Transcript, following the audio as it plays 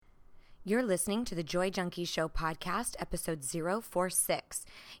You're listening to the Joy Junkie Show podcast, episode 046.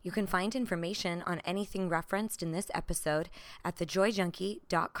 You can find information on anything referenced in this episode at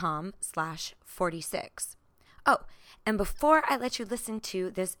thejoyjunkie.com/46. Oh, and before I let you listen to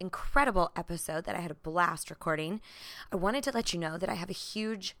this incredible episode that I had a blast recording, I wanted to let you know that I have a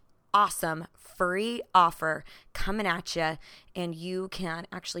huge, awesome free offer coming at you, and you can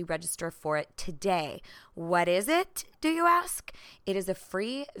actually register for it today. What is it, do you ask? It is a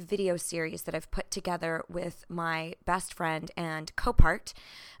free video series that I've put together with my best friend and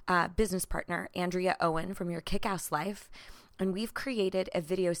business partner, Andrea Owen from Your Kick-Ass Life. And we've created a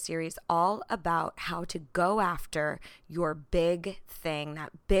video series all about how to go after your big thing, that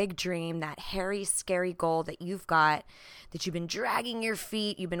big dream, that hairy, scary goal that you've got, that you've been dragging your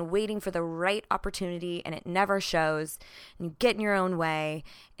feet, you've been waiting for the right opportunity, and it never shows, and you get in your own way,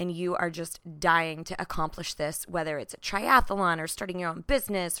 and you are just dying to accomplish this, whether it's a triathlon or starting your own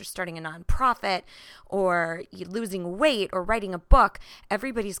business or starting a nonprofit or you losing weight or writing a book.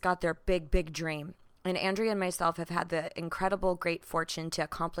 Everybody's got their big, big dream. And Andrea and myself have had the incredible, great fortune to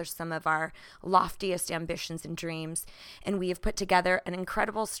accomplish some of our loftiest ambitions and dreams. And we have put together an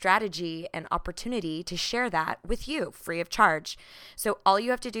incredible strategy and opportunity to share that with you free of charge. So all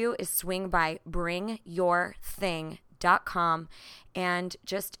you have to do is swing by bringyourthing.com and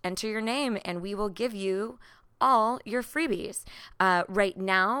just enter your name, and we will give you all your freebies. Right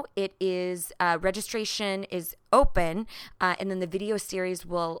now, it is registration is open, and then the video series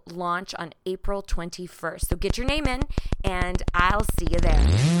will launch on April 21st. So get your name in, and I'll see you there.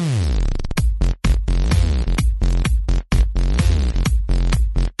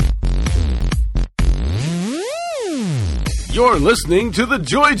 You're listening to The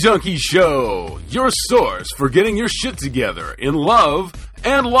Joy Junkie Show, your source for getting your shit together in love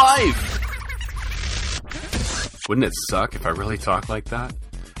and life. Wouldn't it suck if I really talked like that?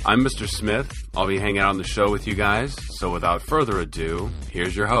 I'm Mr. Smith. I'll be hanging out on the show with you guys. So without further ado,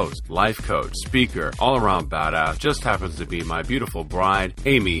 here's your host, life coach, speaker, all-around badass, just happens to be my beautiful bride,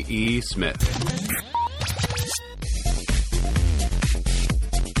 Amy E. Smith.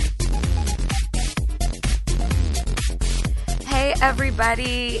 Hey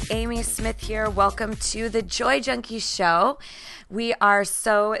everybody, Amy Smith here. Welcome to the Joy Junkie Show. We are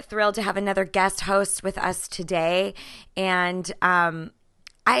so thrilled to have another guest host with us today. And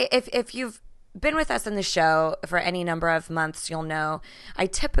if you've been with us on the show for any number of months, you'll know I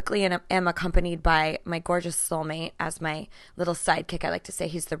typically am accompanied by my gorgeous soulmate as my little sidekick. I like to say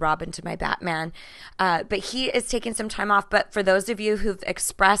he's the Robin to my Batman. But he is taking some time off. But for those of you who've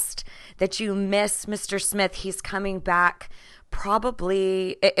expressed that you miss Mr. Smith, he's coming back.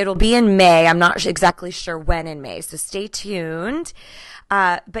 Probably, it'll be in May. I'm not exactly sure when in May, so stay tuned.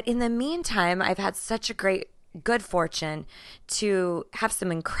 But in the meantime, I've had such a good fortune to have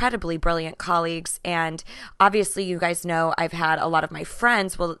some incredibly brilliant colleagues. And obviously, you guys know I've had a lot of my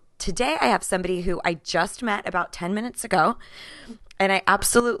friends. Well, today I have somebody who I just met about 10 minutes ago, and I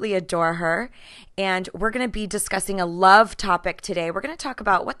absolutely adore her. And we're going to be discussing a love topic today. We're going to talk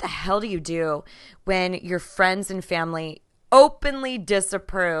about what the hell do you do when your friends and family openly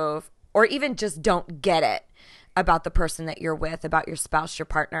disapprove or even just don't get it about the person that you're with, about your spouse, your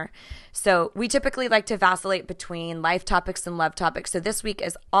partner. So we typically like to vacillate between life topics and love topics. So this week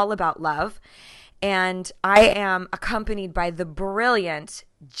is all about love. And I am accompanied by the brilliant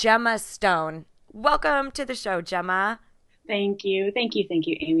Gemma Stone. Welcome to the show, Gemma. Thank you,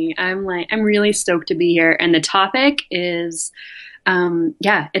 Amy. I'm really stoked to be here. And the topic is,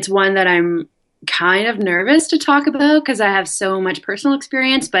 it's one that I'm kind of nervous to talk about because I have so much personal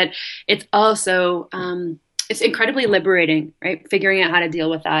experience, but it's also, it's incredibly liberating, right? Figuring out how to deal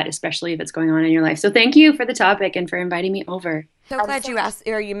with that, especially if it's going on in your life. So thank you for the topic and for inviting me over. So glad you asked,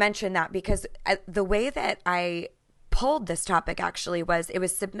 or you mentioned that, because the way that I pulled this topic actually was it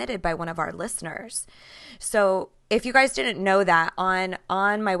was submitted by one of our listeners. So if you guys didn't know that, on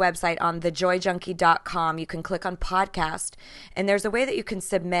my website, on thejoyjunkie.com, you can click on podcast, and there's a way that you can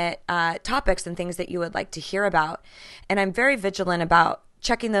submit topics and things that you would like to hear about. And I'm very vigilant about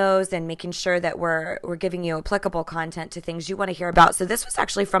checking those and making sure that we're giving you applicable content to things you want to hear about. So this was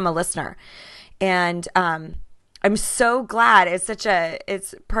actually from a listener. And I'm so glad.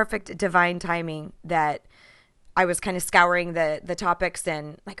 It's perfect divine timing that I was kind of scouring the topics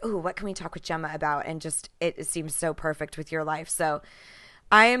and like, oh, what can we talk with Gemma about? And just it seems so perfect with your life. So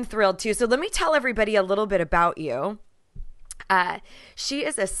I am thrilled too. So let me tell everybody a little bit about you. She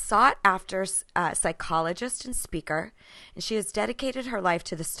is a sought-after psychologist and speaker, and she has dedicated her life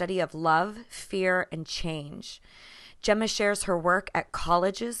to the study of love, fear, and change. Gemma shares her work at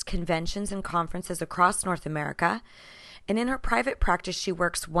colleges, conventions, and conferences across North America, And in her private practice, she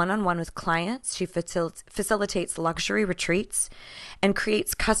works one-on-one with clients. She facilitates luxury retreats and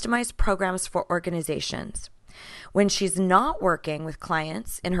creates customized programs for organizations. When she's not working with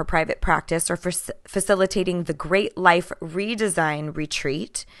clients in her private practice or facilitating the Great Life Redesign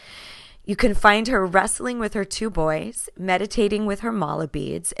Retreat, you can find her wrestling with her 2 boys, meditating with her mala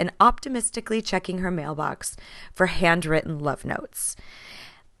beads, and optimistically checking her mailbox for handwritten love notes.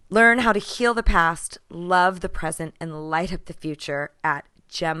 Learn how to heal the past, love the present, and light up the future at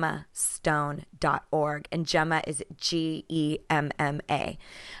GemmaStone.org. And Gemma is Gemma.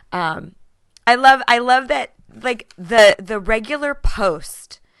 I love that, like, the regular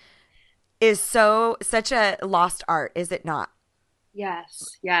post is such a lost art, is it not?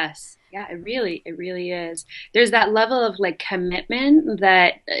 Yes. Yeah, it really is. There's that level of like commitment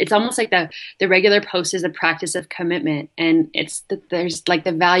that it's almost like the regular post is a practice of commitment, and it's that there's like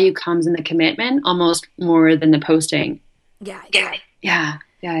the value comes in the commitment almost more than the posting. Yeah.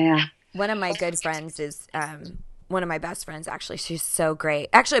 One of my good friends is one of my best friends, actually. She's so great.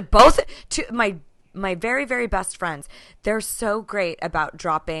 Actually, both my very, very best friends, they're so great about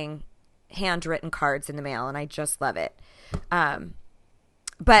dropping handwritten cards in the mail, and I just love it.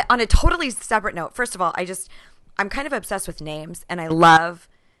 But on a totally separate note, first of all, I'm kind of obsessed with names, and I love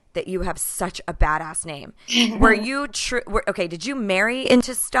that you have such a badass name. Were you okay, did you marry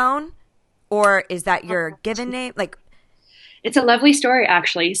into Stone, or is that your given name? Like, it's a lovely story,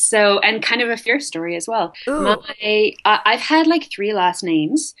 actually. So, and kind of a fierce story as well. I've had like 3 last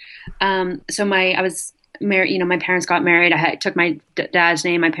names. I was married, my parents got married. I took my dad's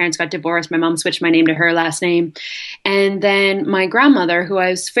name. My parents got divorced. My mom switched my name to her last name. And then my grandmother, who I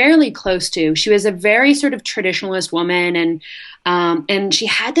was fairly close to, she was a very sort of traditionalist woman. And she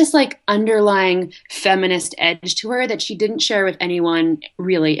had this like underlying feminist edge to her that she didn't share with anyone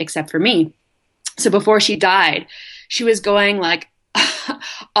really, except for me. So before she died, she was going like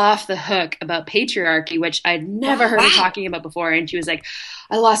off the hook about patriarchy, which I'd never heard her talking about before. And she was like,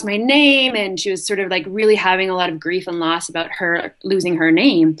 I lost my name. And she was sort of like really having a lot of grief and loss about her losing her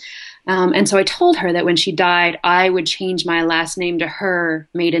name. And so I told her that when she died, I would change my last name to her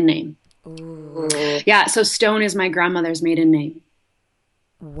maiden name. Ooh. Yeah. So Stone is my grandmother's maiden name.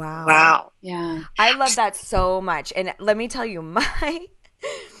 Wow. Yeah. I love that so much. And let me tell you,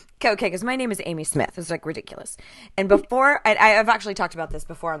 because my name is Amy Smith. It's like ridiculous. And before, I've actually talked about this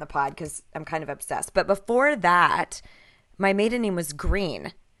before on the pod because I'm kind of obsessed. But before that, my maiden name was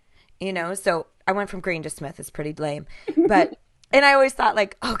Green, so I went from Green to Smith. It's pretty lame. But, and I always thought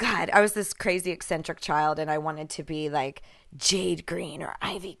like, oh God, I was this crazy eccentric child and I wanted to be like Jade Green or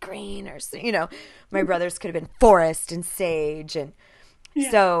Ivy Green or, my brothers could have been Forest and Sage. And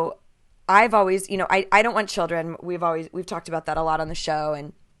so I've always, I don't want children. We've talked about that a lot on the show,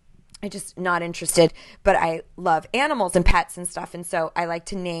 and I'm just not interested, but I love animals and pets and stuff. And so I like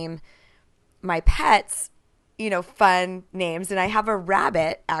to name my pets, fun names. And I have a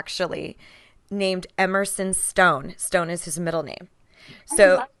rabbit actually named Emerson Stone. Stone is his middle name.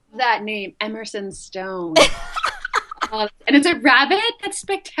 So I love that name, Emerson Stone. And it's a rabbit? That's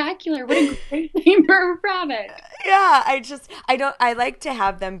spectacular. What a great name for a rabbit. Yeah, I like to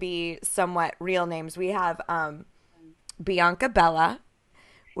have them be somewhat real names. We have Bianca Bella.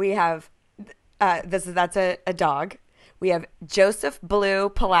 We have that's a dog. We have Joseph Blue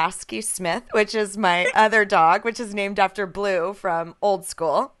Pulaski Smith, which is my other dog, which is named after Blue from Old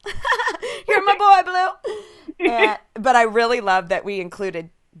School. You're my boy, Blue. But I really love that we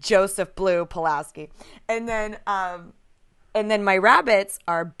included Joseph Blue Pulaski. And then my rabbits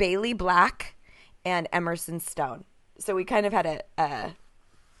are Bailey Black and Emerson Stone. So we kind of had a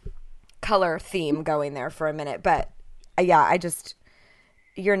color theme going there for a minute. But yeah,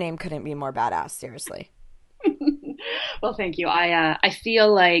 your name couldn't be more badass, seriously. Well, thank you. I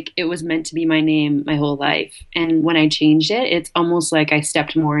feel like it was meant to be my name my whole life. And when I changed it, it's almost like I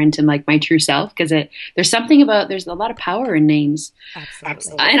stepped more into like my true self, because there's a lot of power in names.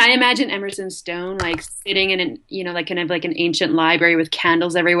 Absolutely. And I imagine Emerson Stone like sitting in like kind of like an ancient library with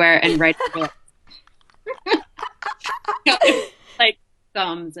candles everywhere and writing books. Like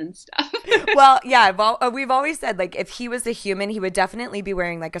thumbs and stuff. Well, yeah, we've always said like if he was a human, he would definitely be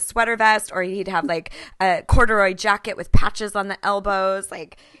wearing like a sweater vest, or he'd have like a corduroy jacket with patches on the elbows,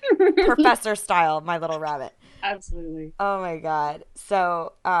 like professor style, my little rabbit. Absolutely. Oh my God.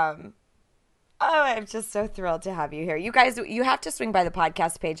 So, I'm just so thrilled to have you here. You guys, you have to swing by the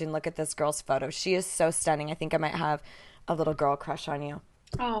podcast page and look at this girl's photo. She is so stunning. I think I might have a little girl crush on you.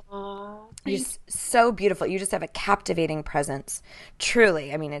 Aww. You're so beautiful. You just have a captivating presence.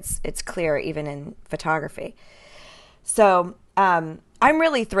 Truly. I mean, it's clear even in photography. So I'm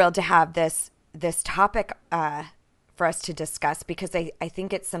really thrilled to have this topic for for us to discuss because I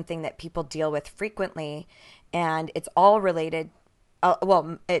think it's something that people deal with frequently, and it's all related.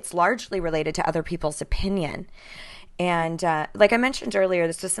 It's largely related to other people's opinion. And like I mentioned earlier,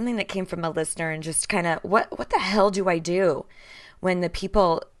 this was something that came from a listener, and just kind of what the hell do I do when the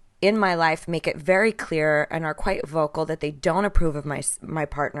people in my life make it very clear and are quite vocal that they don't approve of my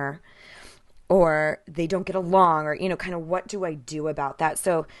partner, or they don't get along, or, kind of what do I do about that?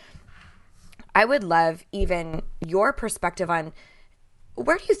 So I would love even your perspective on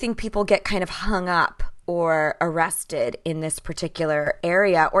where do you think people get kind of hung up or arrested in this particular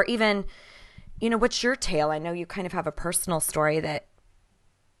area, or even, what's your tale? I know you kind of have a personal story that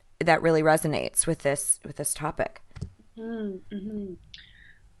really resonates with this topic. Mm-hmm.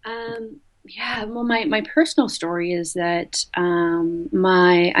 Yeah, well, my personal story is that I'm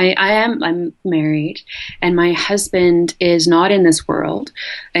married, and my husband is not in this world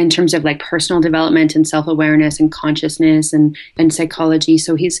in terms of like personal development and self-awareness and consciousness and psychology.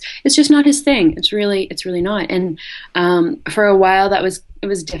 So it's just not his thing. It's really not. And for a while it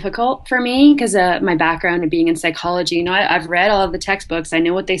was difficult for me because my background of being in psychology, I've read all of the textbooks. I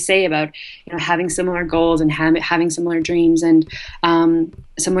know what they say about, having similar goals and having similar dreams and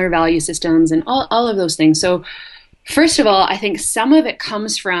similar value systems and all of those things. So first of all, I think some of it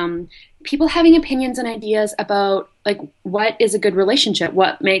comes from people having opinions and ideas about like what is a good relationship,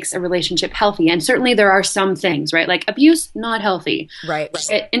 what makes a relationship healthy. And certainly there are some things, right? Like abuse, not healthy. Right.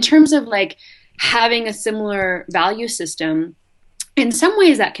 In terms of like having a similar value system, in some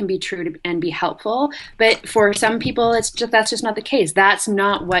ways that can be true and be helpful, but for some people that's just not the case. That's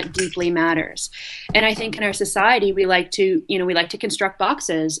not what deeply matters. And I think in our society we like to construct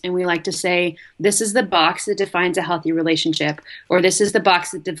boxes, and we like to say this is the box that defines a healthy relationship, or this is the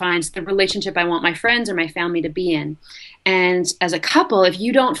box that defines the relationship I want my friends or my family to be in. And as a couple, if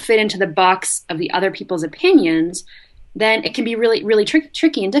you don't fit into the box of the other people's opinions, then it can be really, really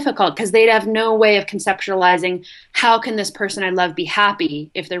tricky and difficult because they'd have no way of conceptualizing how can this person I love be happy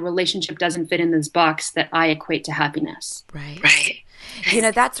if their relationship doesn't fit in this box that I equate to happiness. Right.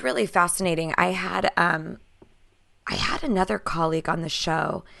 That's really fascinating. I had another colleague on the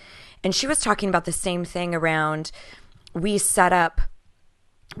show, and she was talking about the same thing around we set up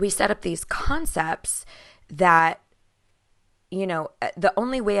these concepts that the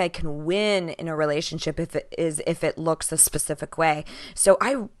only way I can win in a relationship if it looks a specific way. So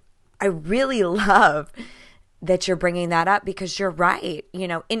I really love that you're bringing that up because you're right.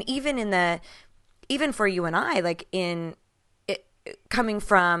 And even for you and I, like in it, coming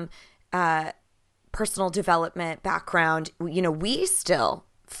from personal development background, we still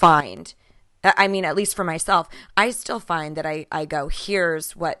find. I mean, at least for myself, I still find that I go,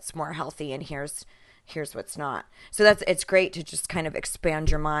 here's what's more healthy, and here's what's not. So it's great to just kind of expand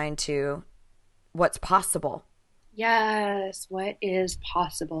your mind to what's possible. Yes, what is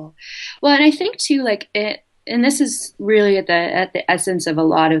possible. Well, and I think too, like it, and this is really at the essence of a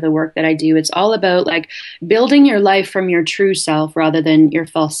lot of the work that I do. It's all about like building your life from your true self rather than your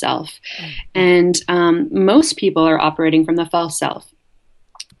false self. Mm-hmm. And most people are operating from the false self.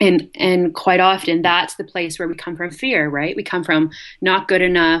 And quite often that's the place where we come from fear, right? We come from not good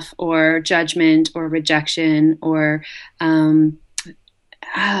enough or judgment or rejection or like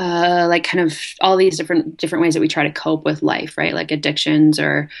kind of all these different ways that we try to cope with life, right? Like addictions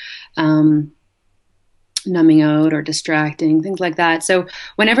or numbing out or distracting, things like that. So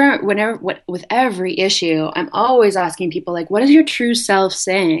with every issue, I'm always asking people like, what is your true self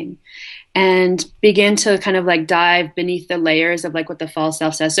saying? And begin to kind of like dive beneath the layers of like what the false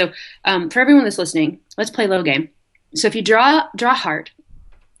self says. So for everyone that's listening, let's play a little game. So if you draw a heart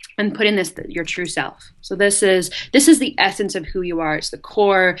and put in your true self. So this is the essence of who you are. It's the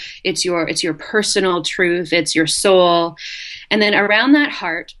core. It's your personal truth. It's your soul. And then around that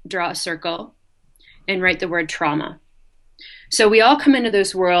heart, draw a circle and write the word trauma. So we all come into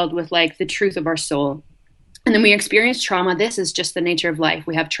this world with like the truth of our soul. And then we experience trauma. This is just the nature of life.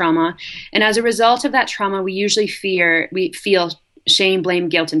 We have trauma. And as a result of that trauma, we usually feel shame, blame,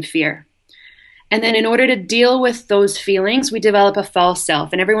 guilt, and fear. And then in order to deal with those feelings, we develop a false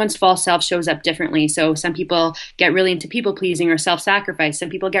self. And everyone's false self shows up differently. So some people get really into people pleasing or self-sacrifice. Some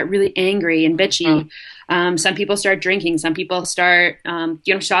people get really angry and bitchy. Some people start drinking. Some people start,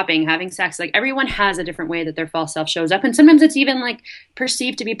 shopping, having sex. Like everyone has a different way that their false self shows up. And sometimes it's even like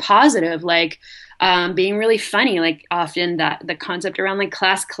perceived to be positive, like being really funny. Like often that the concept around like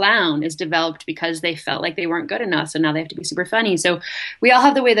class clown is developed because they felt like they weren't good enough. So now they have to be super funny. So we all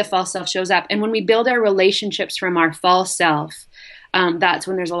have the way the false self shows up. And when we build our relationships from our false self, that's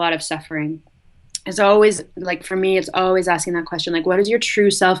when there's a lot of suffering. it's always like, for me, it's always asking that question, like, what is your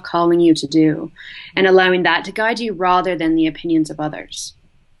true self calling you to do, and allowing that to guide you rather than the opinions of others.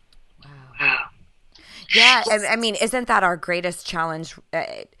 Wow. Yeah. I mean, isn't that our greatest challenge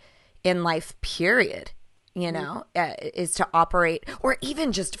in life, period? You know, is to operate, or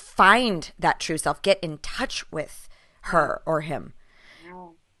even just find that true self, get in touch with her or him.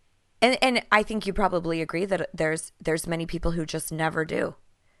 And I think you probably agree that there's many people who just never do.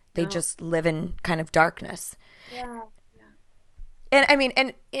 They just live in kind of darkness. Yeah. And I mean,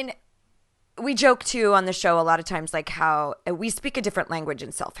 and we joke too on the show a lot of times, like how we speak a different language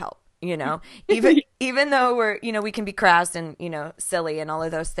in self-help, you know, even though we're, you know, we can be crass and, you know, silly and all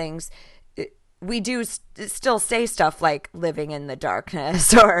of those things. We do still say stuff like living in the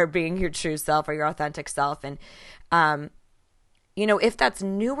darkness or being your true self or your authentic self. And, you know, if that's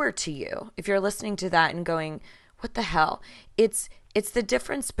newer to you, if you're listening to that and going, what the hell? It's the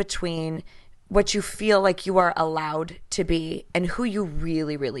difference between what you feel like you are allowed to be and who you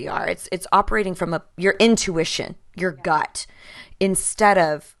really, really are. It's operating from your intuition, your gut, instead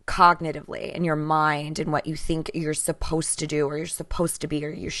of cognitively in your mind and what you think you're supposed to do or you're supposed to be or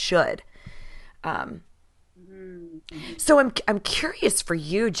you should. So I'm curious for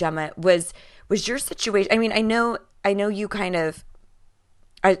you, Gemma, was your situation, I mean, I know you kind of,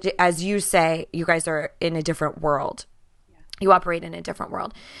 as you say, you guys are in a different world. You operate in a different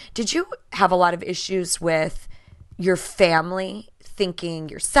world. Did you have a lot of issues with your family thinking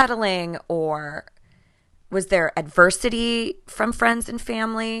you're settling, or was there adversity from friends and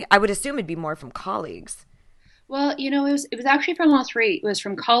family? I would assume it'd be more from colleagues. Well, you know, it was actually from all three. It was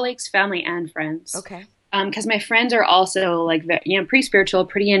from colleagues, family, and friends. Okay. Because my friends are also like, you know, pretty spiritual,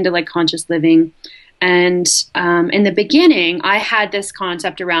 pretty into like conscious living. And in the beginning, I had this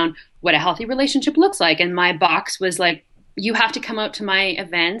concept around what a healthy relationship looks like. And my box was like, you have to come out to my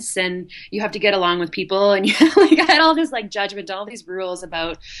events and you have to get along with people. And like, I had all this like judgment, all these rules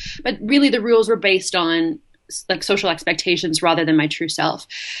about, but really the rules were based on like social expectations rather than my true self.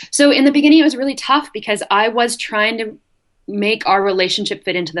 So in the beginning, it was really tough because I was trying to make our relationship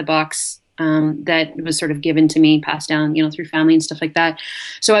fit into the box that was sort of given to me, passed down, you know, through family and stuff like that.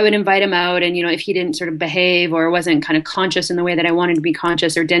 So I would invite him out, and, you know, if he didn't sort of behave or wasn't kind of conscious in the way that I wanted to be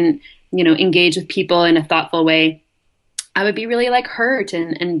conscious, or didn't, you know, engage with people in a thoughtful way, I would be really like hurt.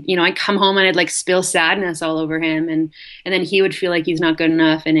 And, you know, I'd come home and I'd like spill sadness all over him. And then he would feel like he's not good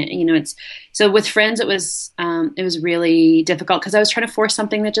enough. And you know, so with friends, it was really difficult because I was trying to force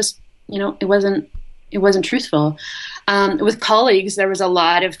something that just, you know, it wasn't truthful. With colleagues, there was a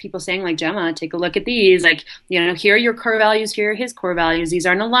lot of people saying like, Gemma, take a look at these. Like, you know, here are your core values. Here are his core values. These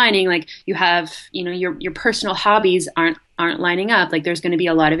aren't aligning. Like, you have, you know, your personal hobbies aren't lining up. Like, there's going to be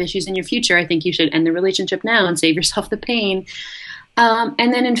a lot of issues in your future. I think you should end the relationship now and save yourself the pain.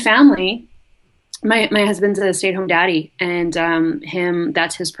 And then in family, my husband's a stay-at-home daddy, and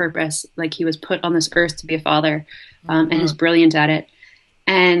that's his purpose. Like, he was put on this earth to be a father, and he's brilliant at it.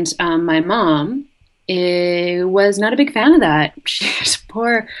 And my mom was not a big fan of that. She's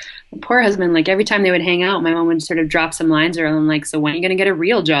poor husband. Like, every time they would hang out, my mom would sort of drop some lines around like, so when are you going to get a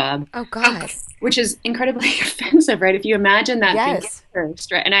real job? Oh, God. Which is incredibly offensive, right? If you imagine that being Yes.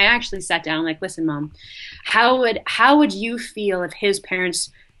 first, right? And I actually sat down like, listen, Mom, how would you feel if his parents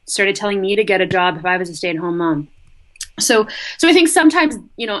started telling me to get a job if I was a stay-at-home mom? So I think sometimes,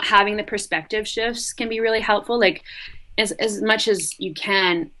 you know, having the perspective shifts can be really helpful. Like, as much as you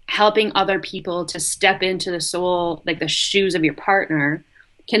can, helping other people to step into the soul, like the shoes of your partner,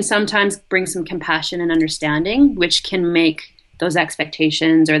 can sometimes bring some compassion and understanding, which can make those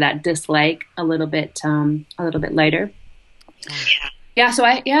expectations or that dislike a little bit lighter. Yeah. So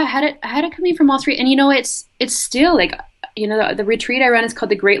I had it coming from all three. And, you know, it's still like, you know, the retreat I run is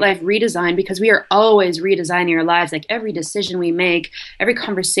called the Great Life Redesign, because we are always redesigning our lives. Like, every decision we make, every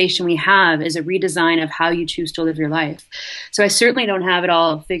conversation we have is a redesign of how you choose to live your life. So I certainly don't have it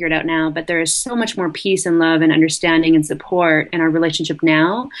all figured out now, but there is so much more peace and love and understanding and support in our relationship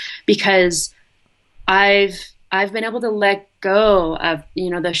now, because I've been able to let go of, you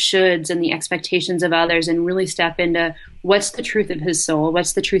know, the shoulds and the expectations of others, and really step into what's the truth of his soul,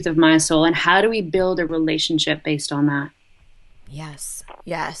 what's the truth of my soul, and how do we build a relationship based on that? Yes.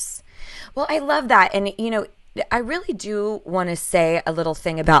 Yes. Well, I love that. And, you know, I really do want to say a little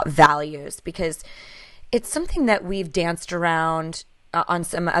thing about values, because it's something that we've danced around on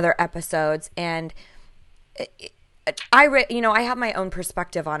some other episodes. And I have my own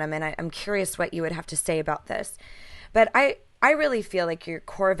perspective on them, and I'm curious what you would have to say about this. But I really feel like your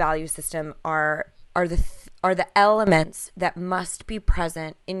core value system are the elements that must be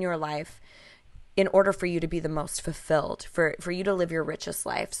present in your life in order for you to be the most fulfilled, for you to live your richest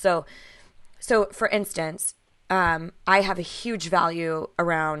life. So So for instance, I have a huge value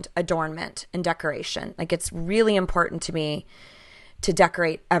around adornment and decoration. Like, it's really important to me to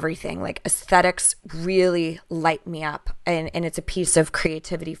decorate everything. Like, aesthetics really light me up, and it's a piece of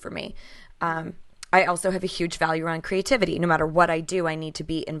creativity for me. I also have a huge value around creativity. No matter what I do, I need to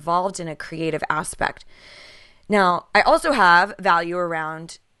be involved in a creative aspect. Now, I also have value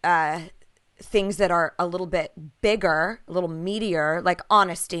around things that are a little bit bigger, a little meatier, like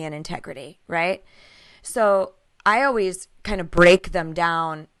honesty and integrity, right? So I always kind of break them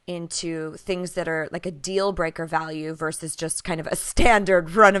down into things that are like a deal breaker value versus just kind of a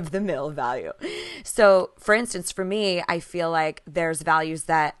standard run of the mill value. So for instance, for me, I feel like there's values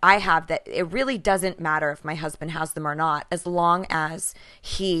that I have that it really doesn't matter if my husband has them or not, as long as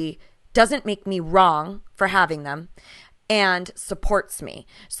he doesn't make me wrong for having them and supports me.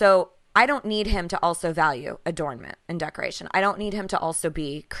 So I don't need him to also value adornment and decoration. I don't need him to also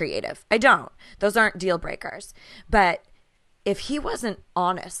be creative. I don't. Those aren't deal breakers. But if he wasn't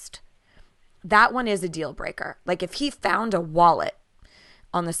honest, that one is a deal breaker. Like, if he found a wallet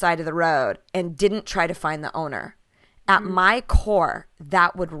on the side of the road and didn't try to find the owner, at my core,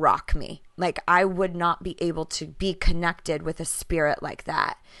 that would rock me. Like, I would not be able to be connected with a spirit like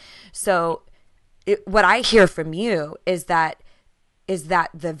that. So what I hear from you is that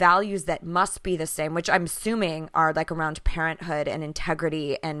the values that must be the same, which I'm assuming are like around parenthood and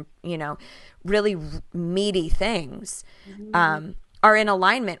integrity and, really meaty things, are in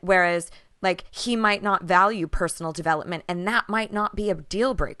alignment. Whereas like, he might not value personal development, and that might not be a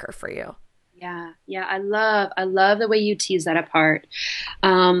deal breaker for you. Yeah. Yeah. I love the way you tease that apart.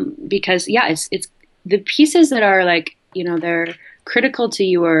 Because it's the pieces that are like, they're critical to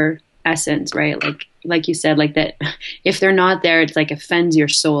your essence, right? Like you said, like that, if they're not there, it's like offends your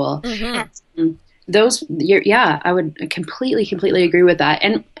soul. Mm-hmm. I would completely agree with that.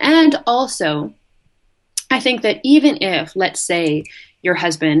 And also, I think that even if, let's say, your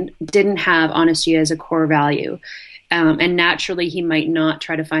husband didn't have honesty as a core value, and naturally he might not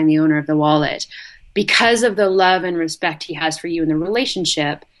try to find the owner of the wallet, because of the love and respect he has for you in the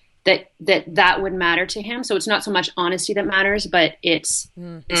relationship, that would matter to him. So it's not so much honesty that matters, but it's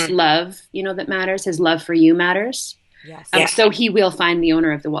love, that matters. His love for you matters. Yes. So he will find the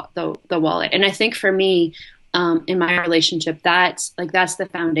owner of the wallet. And I think for me, in my relationship, that's the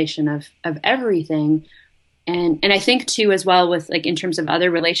foundation of everything. And I think too, as well, with like in terms of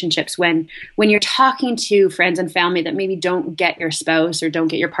other relationships, when you're talking to friends and family that maybe don't get your spouse or don't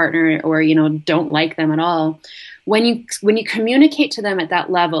get your partner or, don't like them at all, when you communicate to them at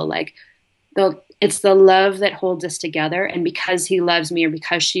that level, like it's the love that holds us together. And because he loves me or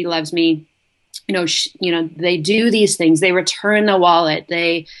because she loves me, they do these things. They return the wallet.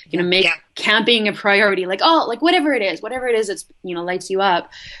 They, make camping a priority. Like, whatever it is, it's, lights you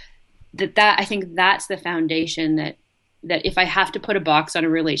up. That I think that's the foundation that if I have to put a box on a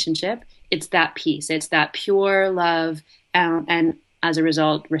relationship, it's that piece. It's that pure love and as a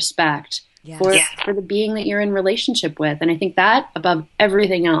result, respect for the being that you're in relationship with. And I think that above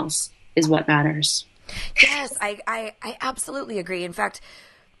everything else is what matters. Yes, I absolutely agree. In fact,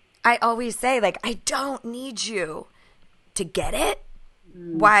 I always say, like, I don't need you to get it,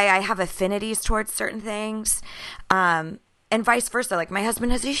 why I have affinities towards certain things. And vice versa. Like, my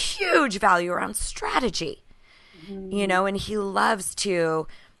husband has a huge value around strategy, and he loves to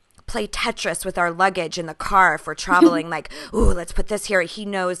play Tetris with our luggage in the car if we're traveling. Like, ooh, let's put this here. He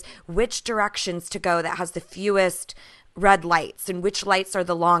knows which directions to go that has the fewest red lights and which lights are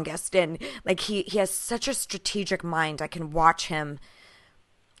the longest. And like, he has such a strategic mind. I can watch him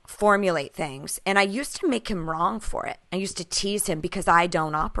formulate things. And I used to make him wrong for it. I used to tease him because I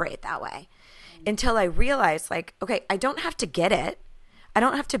don't operate that way. Until I realized, like, okay, I don't have to get it. I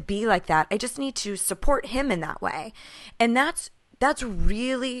don't have to be like that. I just need to support him in that way. And that's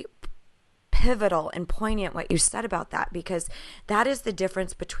really pivotal and poignant what you said about that, because that is the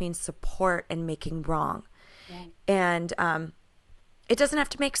difference between support and making wrong. Yeah. And it doesn't have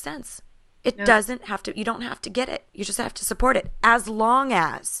to make sense. It doesn't have to, you don't have to get it. You just have to support it. As long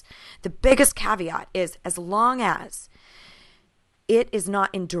as, the biggest caveat is, as long as it is not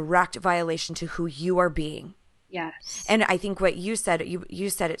in direct violation to who you are being. Yes. And I think what you said, you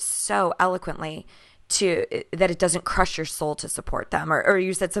said it so eloquently, that it doesn't crush your soul to support them, or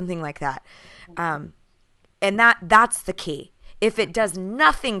you said something like that. And that's the key. If it does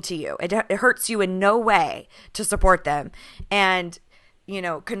nothing to you, it hurts you in no way to support them. And,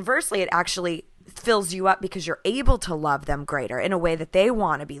 conversely, it actually fills you up because you're able to love them greater in a way that they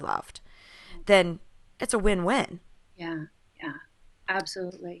want to be loved, then it's a win-win. Yeah.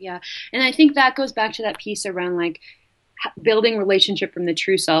 Absolutely. Yeah. And I think that goes back to that piece around like building relationship from the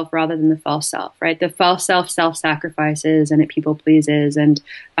true self rather than the false self, right? The false self-sacrifices and it people pleases and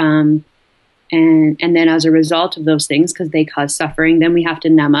then as a result of those things, because they cause suffering, then we have to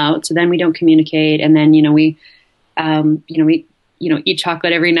numb out. So then we don't communicate, and then we eat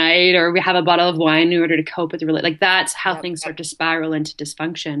chocolate every night, or we have a bottle of wine in order to cope with the like. That's how things start to spiral into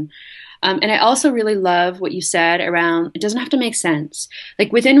dysfunction. And I also really love what you said around, it doesn't have to make sense.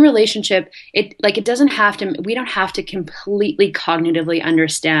 Like within relationship, it doesn't have to, we don't have to completely cognitively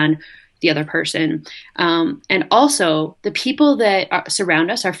understand the other person. And also the people that surround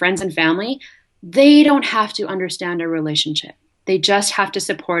us, our friends and family, they don't have to understand our relationship. They just have to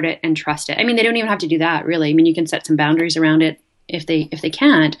support it and trust it. I mean, they don't even have to do that really. I mean, you can set some boundaries around it if they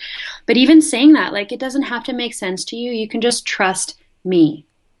can't, but even saying that, like, it doesn't have to make sense to you. You can just trust me.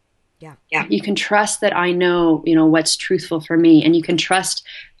 Yeah. You can trust that I know, what's truthful for me, and you can trust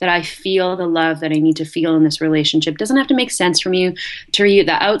that I feel the love that I need to feel in this relationship. It doesn't have to make sense from you to you,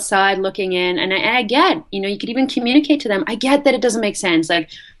 the outside looking in. And I get, you could even communicate to them. I get that it doesn't make sense. Like,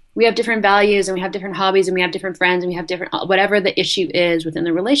 we have different values and we have different hobbies and we have different friends and we have different, whatever the issue is within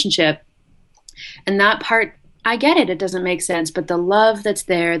the relationship. And that part, I get it. It doesn't make sense, but the love that's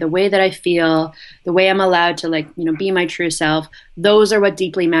there, the way that I feel, the way I'm allowed to be my true self, those are what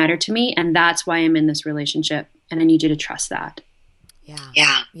deeply matter to me. And that's why I'm in this relationship. And I need you to trust that.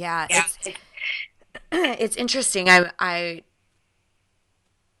 Yeah. It's interesting. And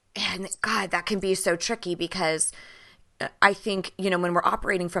God, that can be so tricky because I think, when we're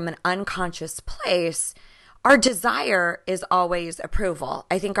operating from an unconscious place, our desire is always approval.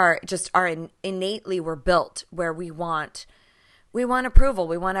 I think innately we're built where we want approval.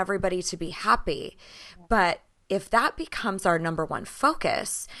 We want everybody to be happy. But if that becomes our number one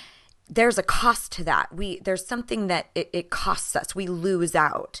focus, there's a cost to that. There's something that it costs us. We lose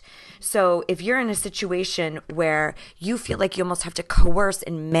out. So if you're in a situation where you feel like you almost have to coerce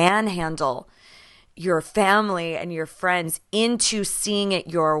and manhandle your family and your friends into seeing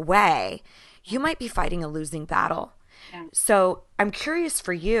it your way, you might be fighting a losing battle. Yeah. So I'm curious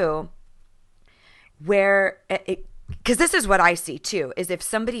for you because this is what I see too, is if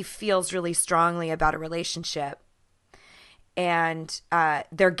somebody feels really strongly about a relationship and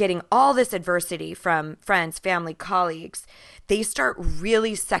they're getting all this adversity from friends, family, colleagues, they start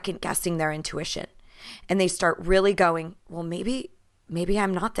really second guessing their intuition and they start really going, well, maybe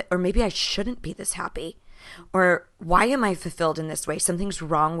I'm not that, or maybe I shouldn't be this happy. Or why am I fulfilled in this way? Something's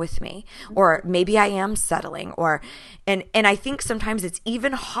wrong with me. Or maybe I am settling. And I think sometimes it's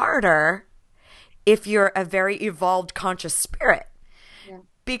even harder if you're a very evolved conscious spirit. Yeah.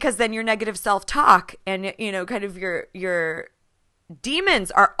 Because then your negative self-talk and kind of your demons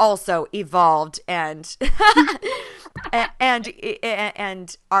are also evolved and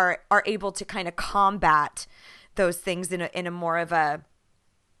and are able to kind of combat those things in a more of a,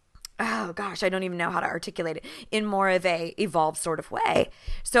 oh gosh, I don't even know how to articulate it, in more of a evolved sort of way.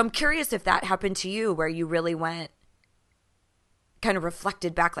 So I'm curious if that happened to you, where you really went, kind of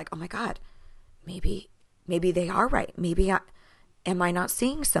reflected back like, oh my God, maybe they are right. Am I not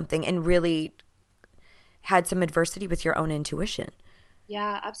seeing something, and really had some adversity with your own intuition?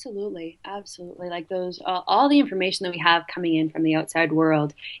 Yeah, absolutely. Like those, all the information that we have coming in from the outside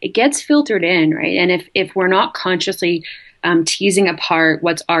world, it gets filtered in, right? And if we're not consciously teasing apart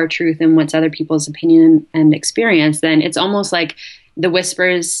what's our truth and what's other people's opinion and experience, then it's almost like the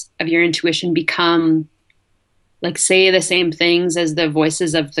whispers of your intuition become say the same things as the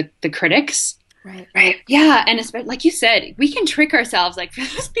voices of the critics. Right. Yeah. And especially, like you said, we can trick ourselves, like for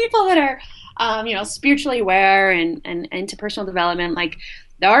those people that are, spiritually aware and into personal development, like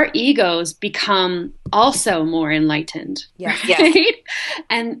our egos become also more enlightened. Yeah. Right? Yeah.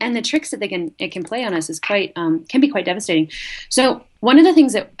 And the tricks that it can play on us is can be quite devastating. So one of the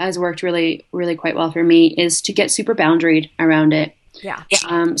things that has worked really, really quite well for me is to get super boundaried around it. Yeah.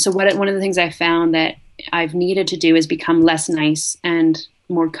 So one of the things I found that I've needed to do is become less nice and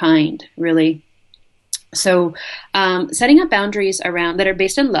more kind, really. So setting up boundaries around that are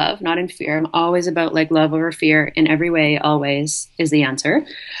based in love, not in fear. I'm always about love over fear in every way, always is the answer.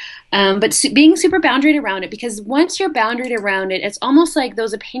 But being super boundaried around it, because once you're boundaried around it, it's almost like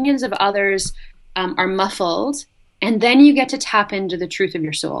those opinions of others are muffled, and then you get to tap into the truth of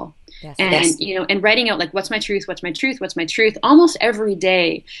your soul. Yes. And and writing out what's my truth, almost every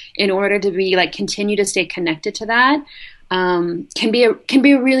day in order to be continue to stay connected to that. Can be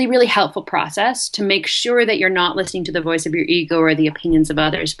a really, really helpful process to make sure that you're not listening to the voice of your ego or the opinions of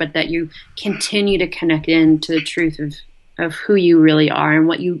others, but that you continue to connect in to the truth of who you really are and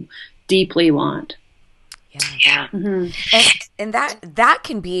what you deeply want. Yeah. And that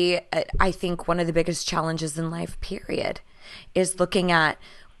can be, I think, one of the biggest challenges in life, period, is looking at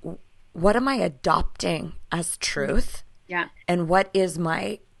what am I adopting as truth? Yeah. And what is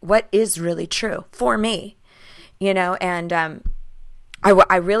really true for me, and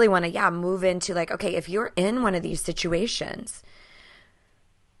I really want to, move into like, okay, if you're in one of these situations,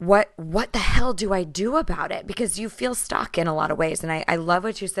 what the hell do I do about it? Because you feel stuck in a lot of ways. And I love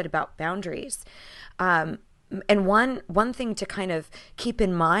what you said about boundaries. And one thing to kind of keep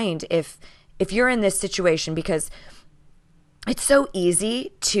in mind if you're in this situation, because it's so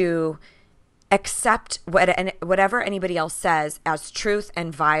easy to accept whatever anybody else says as truth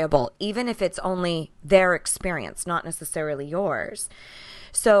and viable, even if it's only their experience, not necessarily yours.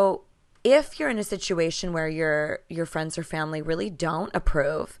 So if you're in a situation where your friends or family really don't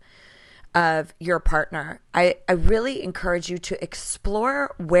approve of your partner, I really encourage you to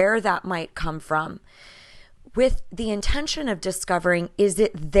explore where that might come from, with the intention of discovering, is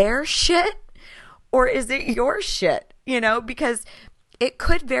it their shit or is it your shit? Because it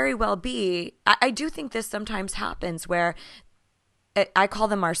could very well be, I do think this sometimes happens where I call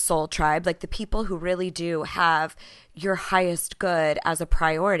them our soul tribe, like the people who really do have your highest good as a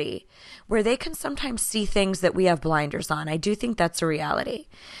priority, where they can sometimes see things that we have blinders on. I do think that's a reality.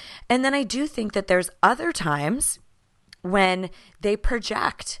 And then I do think that there's other times when they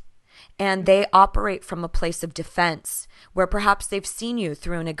project and they operate from a place of defense, where perhaps they've seen you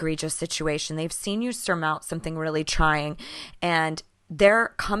through an egregious situation. They've seen you surmount something really trying, and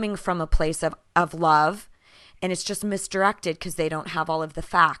they're coming from a place of love, and it's just misdirected because they don't have all of the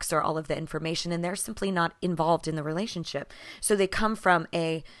facts or all of the information, and they're simply not involved in the relationship. So they come from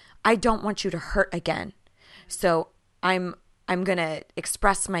I don't want you to hurt again. So I'm going to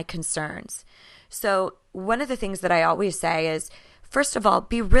express my concerns. So one of the things that I always say is, first of all,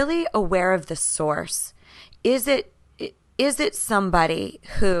 be really aware of the source. Is it somebody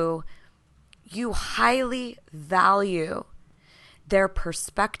who you highly value their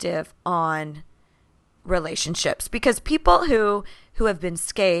perspective on relationships? Because people who have been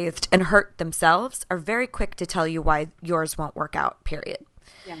scathed and hurt themselves are very quick to tell you why yours won't work out, period.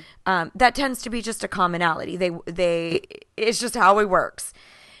 Yeah. That tends to be just a commonality. It's just how it works.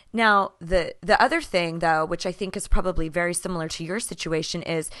 Now, the other thing, though, which I think is probably very similar to your situation,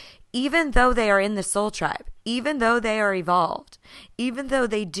 is even though they are in the soul tribe, even though they are evolved, even though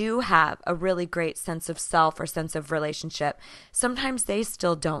they do have a really great sense of self or sense of relationship, sometimes they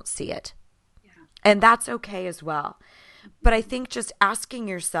still don't see it. Yeah. And that's okay as well. But I think just asking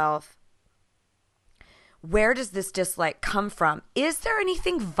yourself, where does this dislike come from? Is there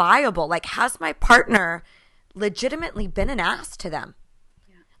anything viable? Like, has my partner legitimately been an ass to them?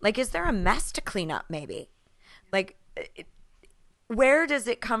 Like, is there a mess to clean up maybe? Like, where does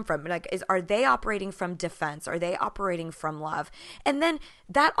it come from? Like, are they operating from defense? Are they operating from love? And then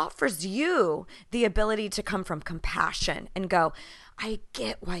that offers you the ability to come from compassion and go, I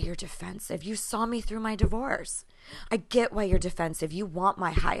get why you're defensive. You saw me through my divorce. I get why you're defensive. You want my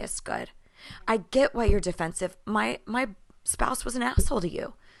highest good. I get why you're defensive. My spouse was an asshole to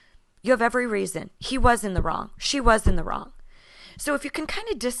you. You have every reason. He was in the wrong. She was in the wrong. So if you can kind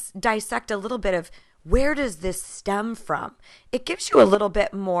of dissect a little bit of where does this stem from, it gives you a little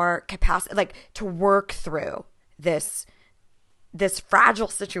bit more capacity, like, to work through this fragile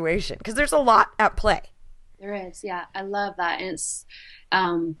situation, because there's a lot at play. There is, yeah. I love that, and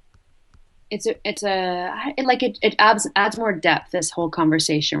it adds more depth, this whole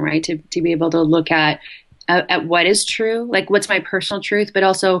conversation, right? To be able to look at what is true, like what's my personal truth, but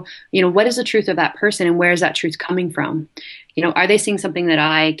also, what is the truth of that person and where is that truth coming from? Are they seeing something that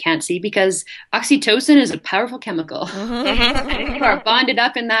I can't see? Because oxytocin is a powerful chemical. And if people are bonded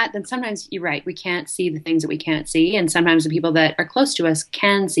up in that, then sometimes you're right, we can't see the things that we can't see. And sometimes the people that are close to us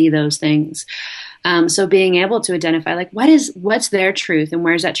can see those things. So being able to identify, like, what's their truth and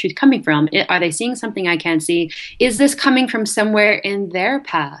where's that truth coming from? Are they seeing something I can't see? Is this coming from somewhere in their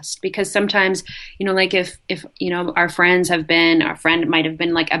past? Because sometimes, like if our friend might have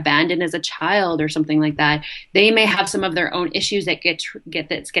been like abandoned as a child or something like that, they may have some of their own issues that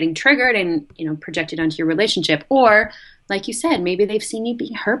that's getting triggered and, projected onto your relationship. Or, like you said, maybe they've seen you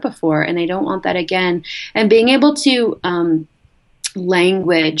being hurt before and they don't want that again. And being able to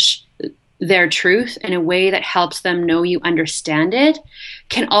language their truth in a way that helps them know you understand it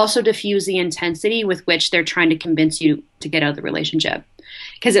can also diffuse the intensity with which they're trying to convince you to get out of the relationship.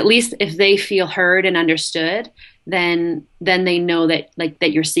 Because at least if they feel heard and understood, then they know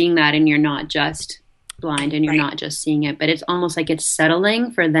that you're seeing that and you're not just blind and you're not just seeing it, but it's almost like it's settling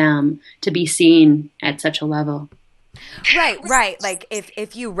for them to be seen at such a level. Right. Like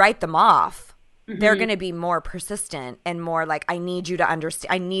if you write them off, they're going to be more persistent and more like, I need you to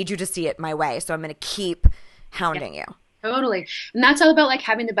understand, I need you to see it my way. So I'm going to keep hounding you. Totally. And that's all about like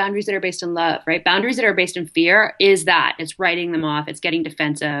having the boundaries that are based in love, right? Boundaries that are based in fear is that it's writing them off. It's getting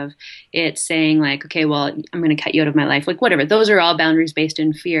defensive. It's saying like, okay, well, I'm going to cut you out of my life. Like whatever. Those are all boundaries based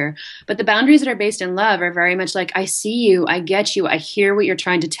in fear. But the boundaries that are based in love are very much like, I see you. I get you. I hear what you're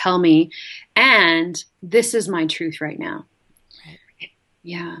trying to tell me. And this is my truth right now. Right.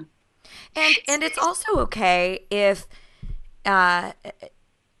 Yeah. And it's also okay if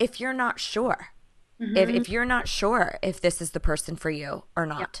you're not sure. If you're not sure if this is the person for you or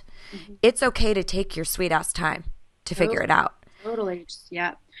not, it's okay to take your sweet ass time to figure it out. Totally.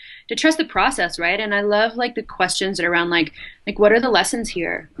 Yeah. To trust the process, right? And I love like the questions that are around like what are the lessons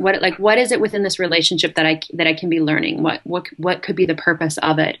here? What is it within this relationship that I can be learning? What could be the purpose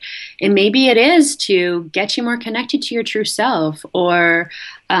of it? And maybe it is to get you more connected to your true self, or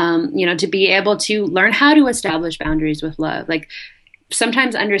to be able to learn how to establish boundaries with love. Like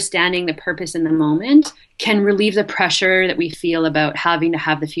sometimes understanding the purpose in the moment can relieve the pressure that we feel about having to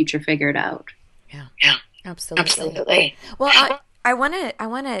have the future figured out. Yeah. Absolutely. Well, I want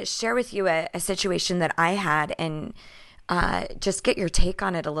to share with you a situation that I had and just get your take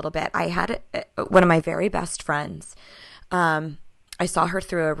on it a little bit. I had one of my very best friends. I saw her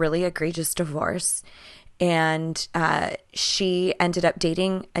through a really egregious divorce, and she ended up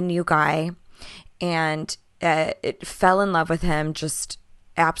dating a new guy, and it fell in love with him, just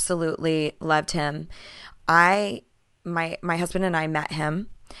absolutely loved him. My husband and I met him,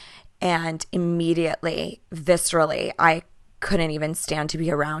 and immediately, viscerally, I couldn't even stand to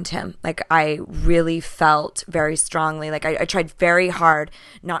be around him. Like I really felt very strongly, like I tried very hard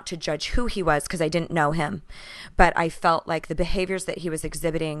not to judge who he was because I didn't know him, but I felt like the behaviors that he was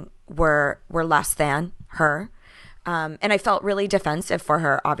exhibiting were less than her. And I felt really defensive for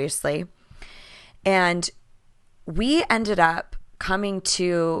her, obviously. And we ended up coming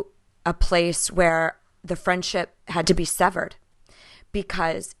to a place where the friendship had to be severed,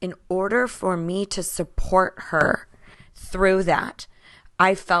 because in order for me to support her through that,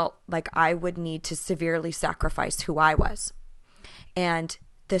 I felt like I would need to severely sacrifice who I was. And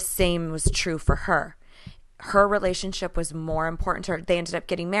the same was true for her. Her relationship was more important to her. They ended up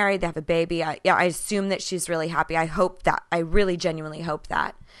getting married. They have a baby. I assume that she's really happy. I hope that. I really genuinely hope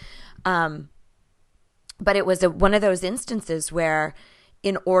that. But it was one of those instances where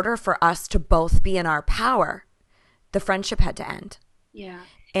in order for us to both be in our power, the friendship had to end. Yeah.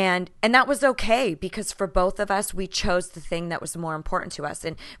 And that was okay, because for both of us, we chose the thing that was more important to us.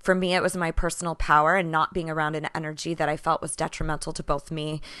 And for me, it was my personal power and not being around an energy that I felt was detrimental to both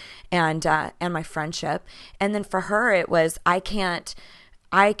me and my friendship. And then for her, it was I can't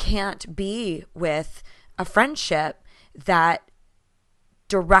be with a friendship that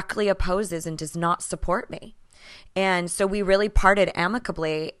directly opposes and does not support me. And so we really parted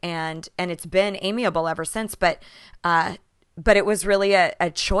amicably, and it's been amiable ever since. But it was really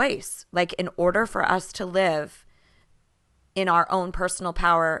a choice. Like in order for us to live in our own personal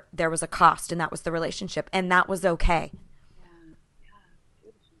power, there was a cost, and that was the relationship, and that was okay. Yeah.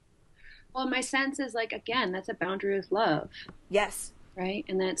 Well, my sense is like, again, that's a boundary with love. Yes. Right.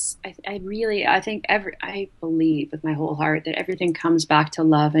 And that's, I believe with my whole heart that everything comes back to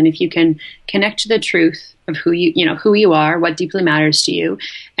love. And if you can connect to the truth of who you are, what deeply matters to you,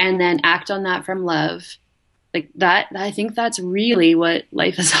 and then act on that from love, like that, I think that's really what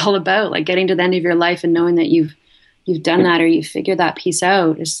life is all about. Like getting to the end of your life and knowing that you've done that, or you've figured that piece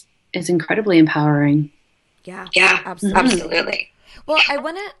out is incredibly empowering. Yeah, absolutely. Well, I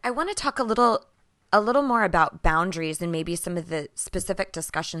want to talk a little more about boundaries and maybe some of the specific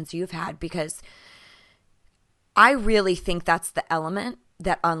discussions you've had, because I really think that's the element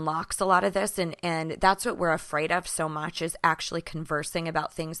that unlocks a lot of this. And that's what we're afraid of so much, is actually conversing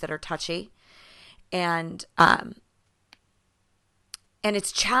about things that are touchy. And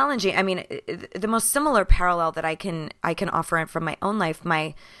it's challenging. I mean, the most similar parallel that I can offer from my own life,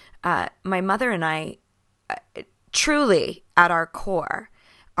 my mother and I, truly at our core,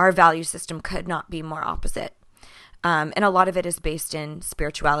 our value system could not be more opposite. And a lot of it is based in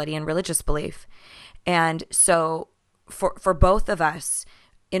spirituality and religious belief. And so for both of us,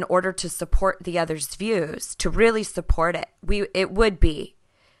 in order to support the other's views, to really support it, it would be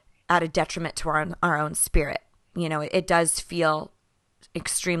at a detriment to our own spirit. You know, it does feel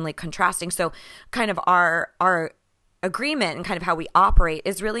extremely contrasting. So kind of our agreement and kind of how we operate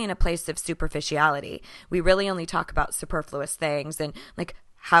is really in a place of superficiality. We really only talk about superfluous things and like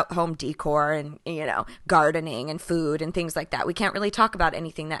home decor and, gardening and food and things like that. We can't really talk about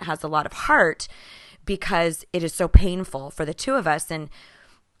anything that has a lot of heart, because it is so painful for the two of us. And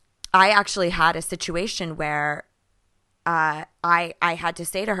I actually had a situation where I had to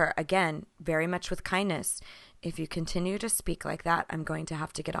say to her, again, very much with kindness, if you continue to speak like that, I'm going to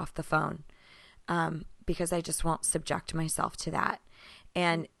have to get off the phone, because I just won't subject myself to that.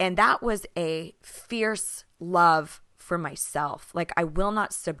 And that was a fierce love for myself. Like, I will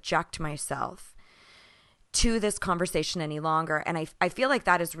not subject myself to this conversation any longer. And I feel like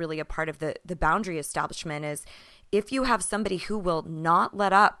that is really a part of the boundary establishment, is if you have somebody who will not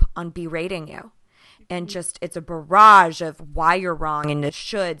let up on berating you, and just, it's a barrage of why you're wrong and the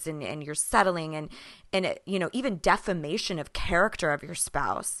shoulds and you're settling and it, even defamation of character of your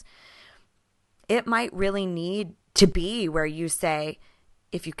spouse, it might really need to be where you say,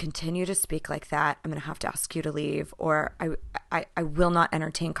 if you continue to speak like that, I'm going to have to ask you to leave, or I will not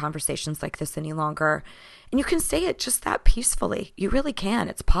entertain conversations like this any longer. And you can say it just that peacefully. You really can.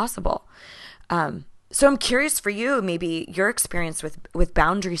 It's possible. So I'm curious for you, maybe your experience with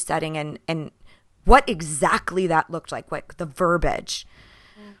boundary setting and what exactly that looked like, what the verbiage.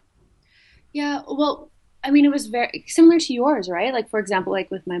 Yeah, well, I mean, it was very similar to yours, right? Like, for example,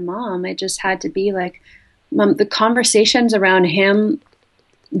 like with my mom, it just had to be like, the conversations around him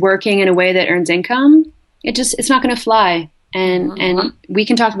working in a way that earns income, it's not going to fly. And we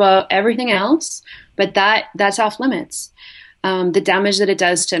can talk about everything else, but that's off limits. The damage that it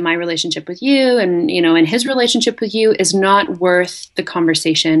does to my relationship with you and his relationship with you is not worth the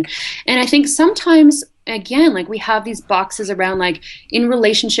conversation. And I think sometimes, again, like, we have these boxes around, like, in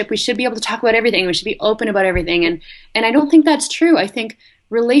relationship, we should be able to talk about everything. We should be open about everything. And I don't think that's true. I think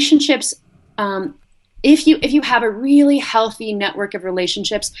relationships, if you have a really healthy network of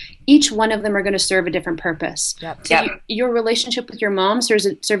relationships, each one of them are going to serve a different purpose. Yep. So your relationship with your mom serves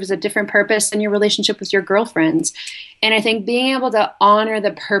a different purpose than your relationship with your girlfriends. And I think being able to honor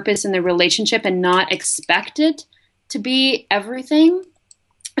the purpose in the relationship and not expect it to be everything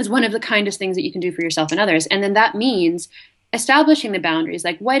is one of the kindest things that you can do for yourself and others. And then that means establishing the boundaries.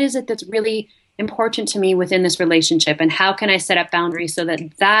 Like, what is it that's really important to me within this relationship? And how can I set up boundaries so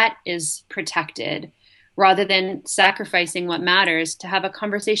that is protected, rather than sacrificing what matters to have a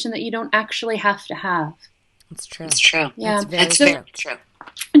conversation that you don't actually have to have. It's true. Yeah. It's very true.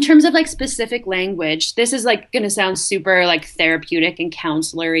 In terms of, like, specific language, this is, like, going to sound super, like, therapeutic and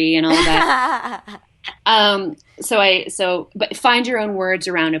counselory and all that. But find your own words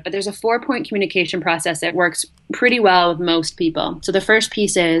around it. But there's a 4-point communication process that works pretty well with most people. So the first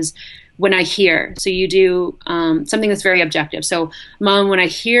piece is when I hear. So you do something that's very objective. So, Mom, when I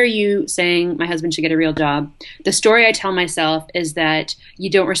hear you saying my husband should get a real job, the story I tell myself is that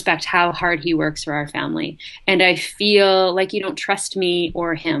you don't respect how hard he works for our family. And I feel like you don't trust me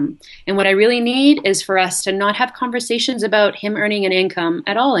or him. And what I really need is for us to not have conversations about him earning an income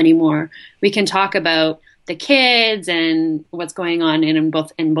at all anymore. We can talk about the kids and what's going on in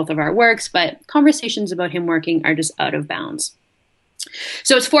both of our works, but conversations about him working are just out of bounds.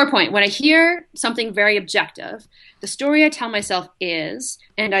 So it's 4-point. When I hear something very objective, the story I tell myself is,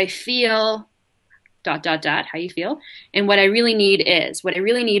 and I feel ... how you feel. And what I really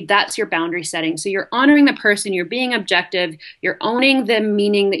need, that's your boundary setting. So you're honoring the person, you're being objective, you're owning the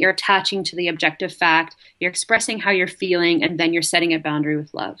meaning that you're attaching to the objective fact, you're expressing how you're feeling, and then you're setting a boundary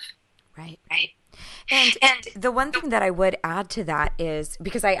with love. Right. And the one thing that I would add to that is,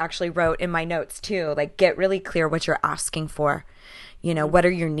 because I actually wrote in my notes too, like, get really clear what you're asking for. What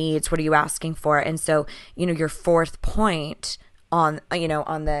are your needs? What are you asking for? And so, your 4th point on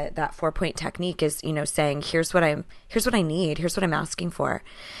that 4-point technique is, saying, here's what I need. Here's what I'm asking for.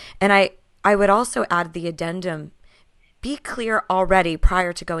 And I would also add the addendum, be clear already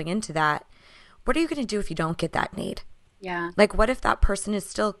prior to going into that. What are you going to do if you don't get that need? Yeah. Like, what if that person is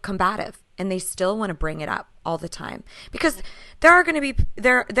still combative and they still want to bring it up all the time? Because there are going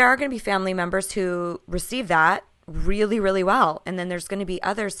to be family members who receive that really, really well. And then there's going to be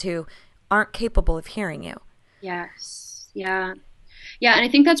others who aren't capable of hearing you. Yes. Yeah. Yeah. And I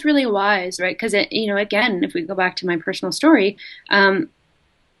think that's really wise, right? Because, again, if we go back to my personal story, I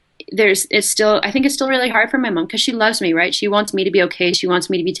think it's still really hard for my mom because she loves me, right? She wants me to be okay. She wants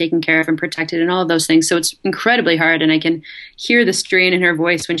me to be taken care of and protected and all of those things. So it's incredibly hard. And I can hear the strain in her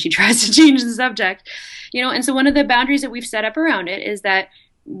voice when she tries to change the subject, and so one of the boundaries that we've set up around it is that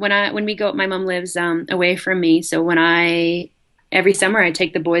when we go, my mom lives away from me. So every summer I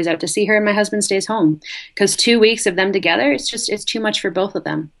take the boys out to see her and my husband stays home because 2 weeks of them together, it's too much for both of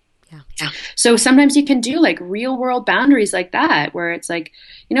them. Yeah. So sometimes you can do like real world boundaries like that, where it's like,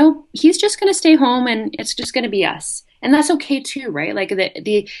 he's just going to stay home and it's just going to be us. And that's okay too, right? Like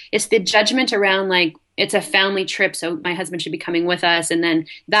it's the judgment around like it's a family trip, so my husband should be coming with us. And then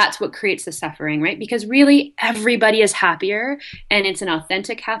that's what creates the suffering, right? Because really everybody is happier, and it's an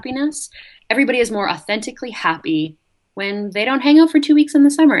authentic happiness. Everybody is more authentically happy when they don't hang out for 2 weeks in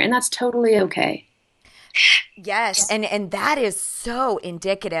the summer, and that's totally okay. Yes. And that is so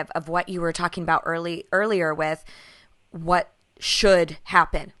indicative of what you were talking about earlier with what should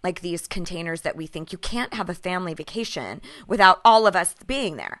happen. Like these containers that we think you can't have a family vacation without all of us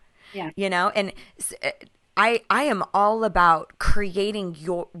being there. Yeah. You know, and I am all about creating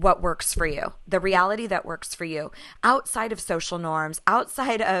what works for you, the reality that works for you, outside of social norms,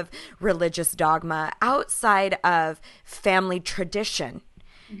 outside of religious dogma, outside of family tradition.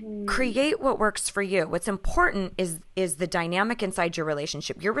 Create what works for you. What's important is the dynamic inside your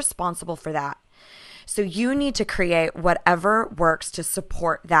relationship. You're responsible for that. So you need to create whatever works to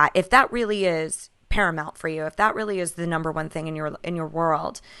support that. If that really is paramount for you, if that really is the number one thing in your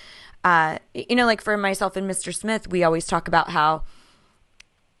world, you know, like for myself and Mr. Smith, we always talk about how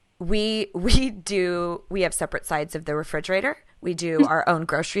we have separate sides of the refrigerator. We do our own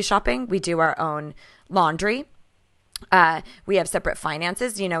grocery shopping. We do our own laundry. We have separate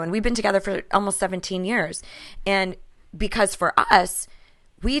finances, you know, and we've been together for almost 17 years. And because for us,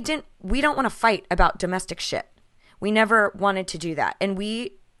 we don't want to fight about domestic shit. We never wanted to do that. And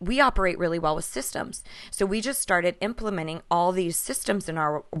we operate really well with systems. So we just started implementing all these systems in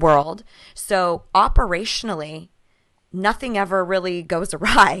our world. So operationally, nothing ever really goes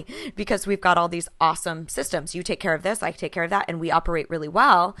awry because we've got all these awesome systems. You take care of this, I take care of that, and we operate really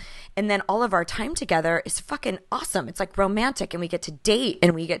well. And then all of our time together is fucking awesome. It's like romantic, and we get to date,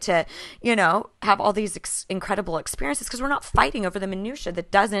 and we get to, you know, have all these incredible experiences because we're not fighting over the minutia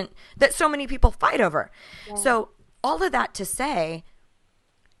that so many people fight over. Yeah. So all of that to say,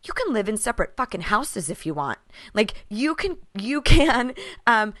 you can live in separate fucking houses if you want. Like you can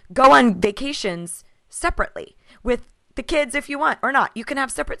go on vacations separately with the kids if you want or not. You can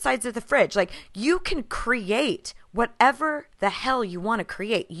have separate sides of the fridge. Like you can create whatever the hell you want to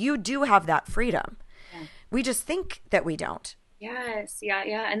create. You do have that freedom. Yeah. We just think that we don't. Yes. Yeah.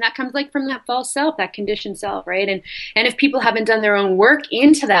 And that comes like from that false self, that conditioned self, right? And if people haven't done their own work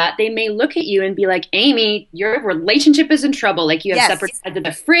into that, they may look at you and be like, Amy, your relationship is in trouble. Like you have separate sides of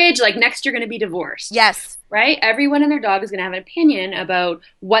the fridge. Like next you're going to be divorced. Yes. Right? Everyone and their dog is going to have an opinion about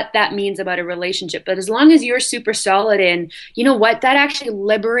what that means about a relationship. But as long as you're super solid in, you know what, that actually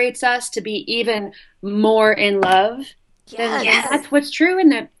liberates us to be even more in love. Then that's what's true.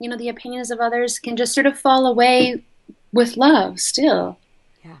 And that, you know, the opinions of others can just sort of fall away with love still.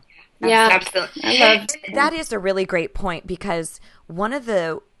 Yeah, absolutely. I love that. Is a really great point because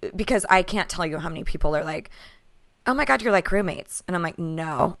because I can't tell you how many people are like, oh my God, you're like roommates. And I'm like,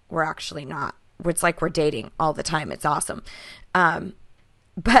 no, we're actually not. It's like we're dating all the time. It's awesome.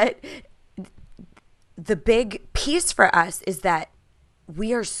 But the big piece for us is that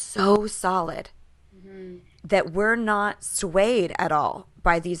we are so solid that we're not swayed at all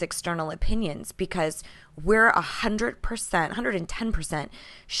by these external opinions because we're 100%, 110%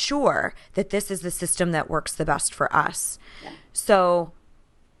 sure that this is the system that works the best for us. Yeah. So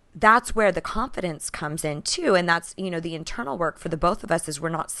that's where the confidence comes in too. And that's, you know, the internal work for the both of us is we're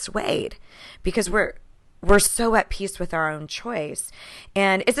not swayed because we're so at peace with our own choice.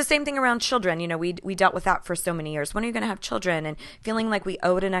 And it's the same thing around children. You know, we dealt with that for so many years. When are you going to have children? And feeling like we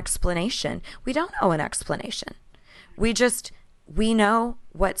owed an explanation. We don't owe an explanation. We know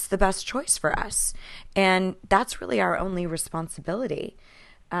what's the best choice for us. And that's really our only responsibility.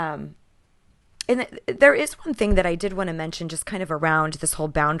 And there is one thing that I did want to mention just kind of around this whole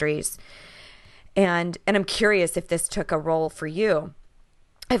boundaries. And I'm curious if this took a role for you.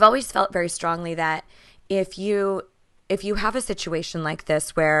 I've always felt very strongly that if you have a situation like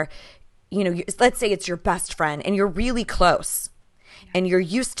this where, you know, let's say it's your best friend and you're really close and you're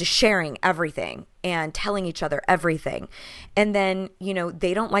used to sharing everything and telling each other everything. And then, you know,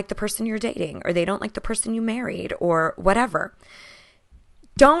 they don't like the person you're dating or they don't like the person you married or whatever.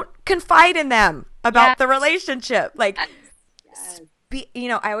 Don't confide in them about the relationship. Like, you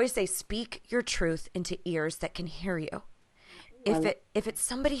know, I always say, speak your truth into ears that can hear you. If it's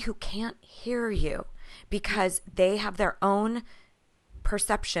somebody who can't hear you because they have their own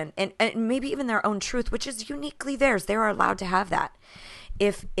perception and maybe even their own truth, which is uniquely theirs, they are allowed to have that.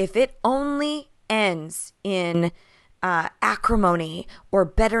 If it only ends in acrimony or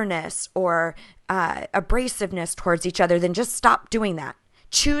bitterness or abrasiveness towards each other, then just stop doing that.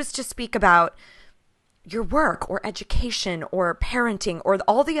 Choose to speak about your work or education or parenting or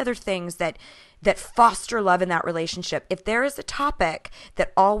all the other things that foster love in that relationship. If there is a topic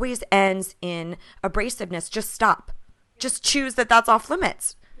that always ends in abrasiveness, just stop. Just choose that that's off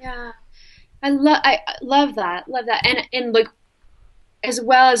limits. Yeah. I love that. Love that. And like, as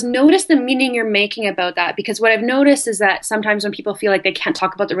well as notice the meaning you're making about that, because what I've noticed is that sometimes when people feel like they can't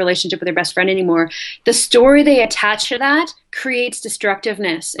talk about the relationship with their best friend anymore, the story they attach to that creates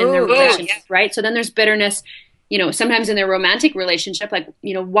destructiveness in their relationship, right? So then there's bitterness, sometimes in their romantic relationship, like,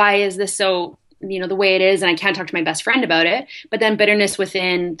 why is this so, the way it is, and I can't talk to my best friend about it. But then bitterness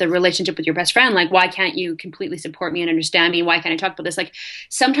within the relationship with your best friend, like, why can't you completely support me and understand me? Why can't I talk about this? Like,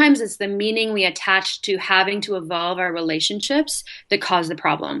 sometimes it's the meaning we attach to having to evolve our relationships that cause the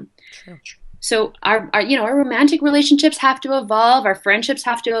problem. True. So our romantic relationships have to evolve, our friendships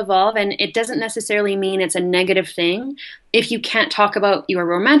have to evolve, and it doesn't necessarily mean it's a negative thing if you can't talk about your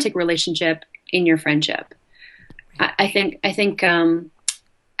romantic relationship in your friendship. I think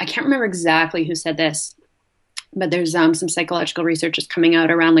I can't remember exactly who said this, but there's some psychological research that's coming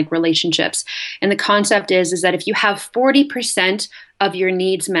out around like relationships. And the concept is that if you have 40% of your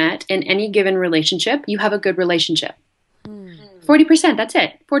needs met in any given relationship, you have a good relationship. 40%, that's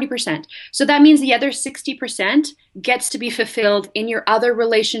it, 40%. So that means the other 60% gets to be fulfilled in your other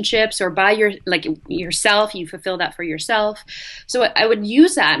relationships or by yourself. You fulfill that for yourself. So I would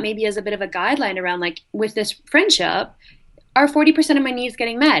use that maybe as a bit of a guideline around, like, with this friendship, are 40% of my needs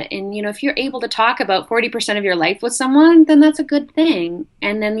getting met? And, if you're able to talk about 40% of your life with someone, then that's a good thing.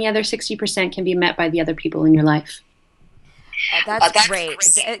 And then the other 60% can be met by the other people in your life. That's great.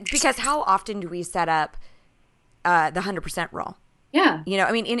 Because how often do we set up the 100% rule? Yeah.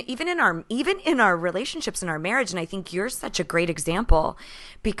 I mean, even in our relationships, in our marriage, and I think you're such a great example,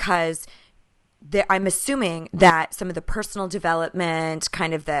 because I'm assuming that some of the personal development,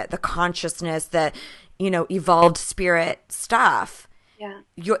 kind of the consciousness, the evolved spirit stuff,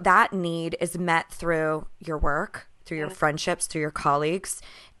 that need is met through your work, through your friendships, through your colleagues.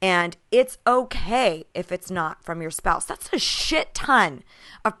 And it's okay if it's not from your spouse. That's a shit ton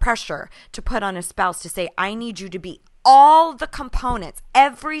of pressure to put on a spouse to say, I need you to be all the components,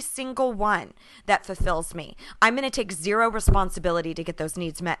 every single one that fulfills me. I'm going to take zero responsibility to get those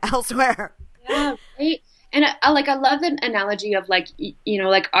needs met elsewhere. Yeah, right. And I love the analogy of like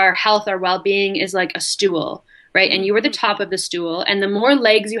our health, our well-being is like a stool, right? And you are the top of the stool, and the more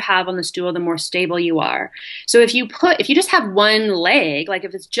legs you have on the stool, the more stable you are. So if you just have one leg, like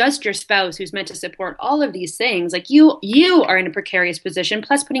if it's just your spouse who's meant to support all of these things, like you are in a precarious position,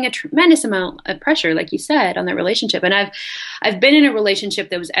 plus putting a tremendous amount of pressure, like you said, on that relationship. And I've been in a relationship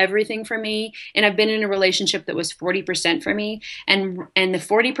that was everything for me, and I've been in a relationship that was 40% for me, and the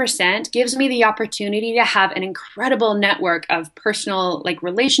 40% gives me the opportunity to have an incredible network of personal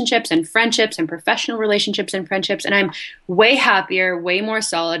relationships and friendships and professional relationships and friendships. And I'm way happier, way more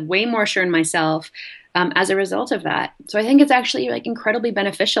solid, way more sure in myself as a result of that. So I think it's actually incredibly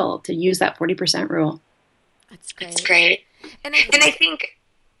beneficial to use that 40% rule. That's great. It's great. And I think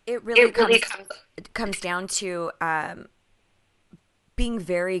it really comes down to being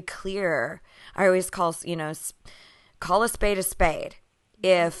very clear. I always call a spade a spade.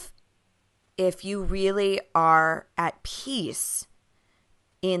 If you really are at peace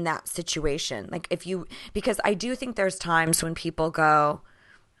in that situation, because I do think there's times when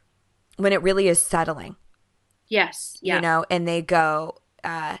when it really is settling. Yes. Yeah. And they go,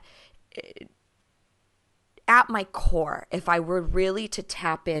 at my core, if I were really to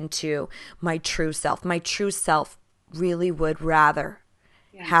tap into my true self really would rather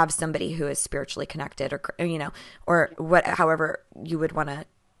have somebody who is spiritually connected, or however you would want to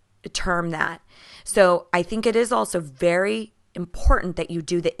term that. So I think it is also very important that you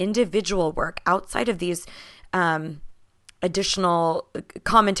do the individual work outside of these additional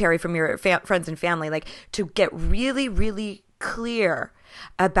commentary from your friends and family, to get really, really clear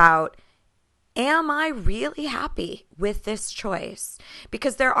about, am I really happy with this choice?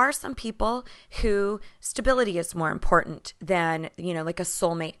 Because there are some people who stability is more important than, a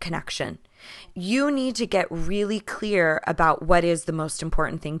soulmate connection. You need to get really clear about what is the most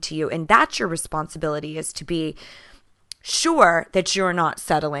important thing to you. And that's your responsibility, is to be sure that you're not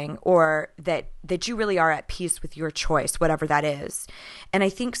settling, or that you really are at peace with your choice, whatever that is. And I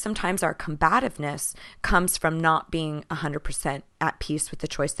think sometimes our combativeness comes from not being 100% at peace with the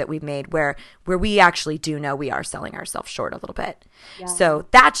choice that we've made, where we actually do know we are selling ourselves short a little bit. Yeah. So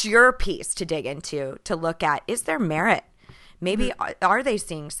that's your piece to dig into, to look at, is there merit? Maybe are they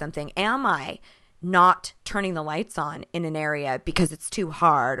seeing something? Am I not turning the lights on in an area because it's too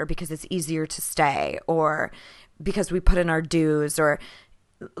hard, or because it's easier to stay, or because we put in our dues, or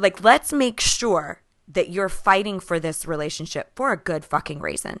let's make sure that you're fighting for this relationship for a good fucking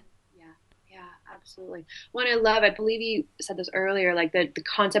reason. Yeah, Absolutely. One I love, I believe you said this earlier, like the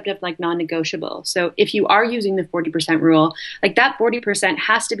concept of like non-negotiable. So if you are using the 40% rule, like that 40%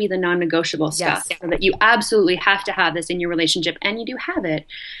 has to be the non-negotiable stuff, so that you absolutely have to have this in your relationship, and you do have it.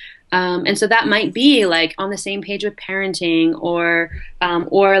 And so that might be like on the same page with parenting, or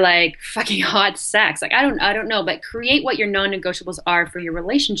like fucking hot sex. Like I don't know, but create what your non-negotiables are for your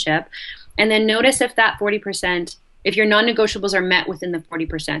relationship, and then notice if that 40%, if your non-negotiables are met within the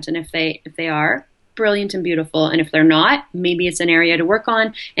 40%, and if they are, brilliant and beautiful, and if they're not, maybe it's an area to work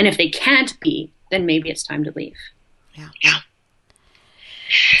on, and if they can't be, then maybe it's time to leave. Yeah.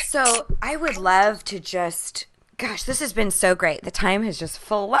 So I would love to just. Gosh, this has been so great. The time has just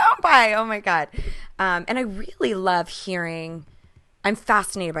flown by. Oh my God. And I really love hearing, I'm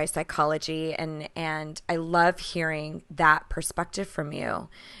fascinated by psychology, and I love hearing that perspective from you,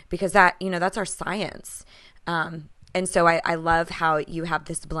 because that, that's our science. And so I love how you have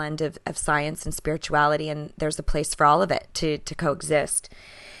this blend of science and spirituality, and there's a place for all of it to coexist.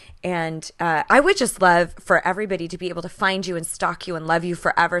 And I would just love for everybody to be able to find you and stalk you and love you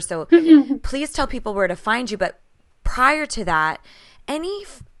forever. So please tell people where to find you. But prior to that, any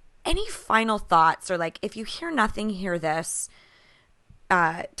final thoughts, or like, if you hear nothing, hear this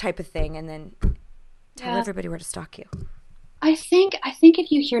type of thing, and then tell everybody where to stalk you. I think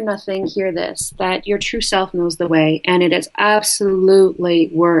if you hear nothing, hear this, that your true self knows the way, and it is absolutely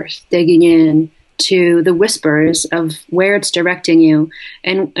worth digging in to the whispers of where it's directing you.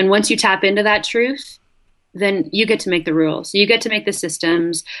 And once you tap into that truth, then you get to make the rules. You get to make the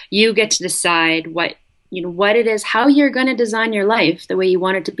systems. You get to decide what it is, how you're going to design your life the way you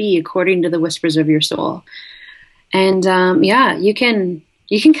want it to be, according to the whispers of your soul. And you can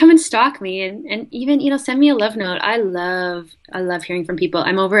come and stalk me, and even, send me a love note. I love hearing from people.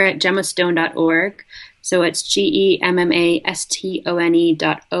 I'm over at GemmaStone.org. So it's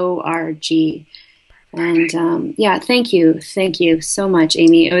GEMMASTONE.org. And thank you so much,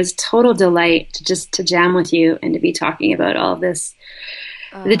 Amy. It was a total delight to jam with you and to be talking about all this,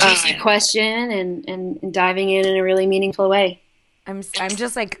 the juicy question, and diving in a really meaningful way. I'm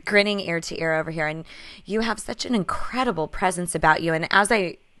just like grinning ear to ear over here, and you have such an incredible presence about you. And as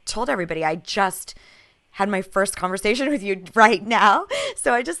I told everybody, I just had my first conversation with you right now,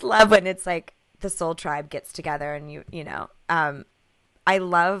 so I just love when it's like the soul tribe gets together, and I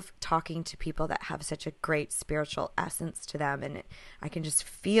love talking to people that have such a great spiritual essence to them, and I can just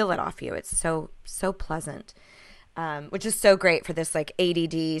feel it off you. It's so pleasant, which is so great for this like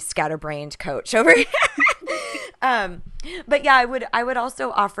ADD scatterbrained coach over here. But yeah, I would also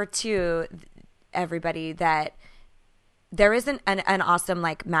offer to everybody that there isn't an awesome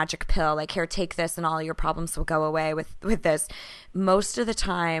like magic pill, like, here, take this and all your problems will go away with this. Most of the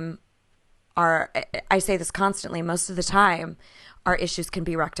time, I say this constantly, most of the time our issues can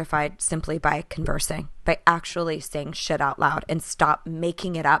be rectified simply by conversing, by actually saying shit out loud, and stop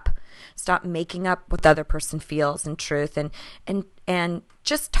making it up. Stop making up what the other person feels in truth, and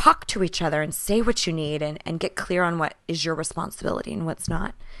just talk to each other and say what you need, and get clear on what is your responsibility and what's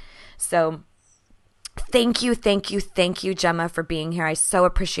not. So thank you, Gemma, for being here. I so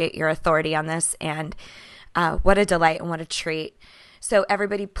appreciate your authority on this, and what a delight and what a treat. So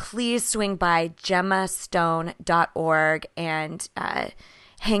everybody, please swing by GemmaStone.org and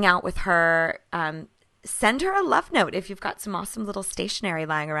hang out with her. Send her a love note if you've got some awesome little stationery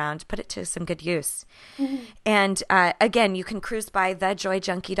lying around. Put it to some good use. Mm-hmm. And again, you can cruise by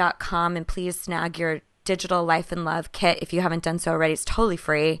thejoyjunkie.com, and please snag your digital life and love kit if you haven't done so already. It's totally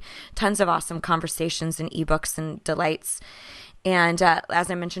free. Tons of awesome conversations and ebooks and delights. And as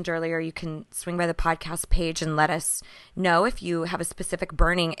I mentioned earlier, you can swing by the podcast page and let us know if you have a specific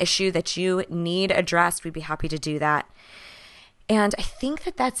burning issue that you need addressed. We'd be happy to do that. And I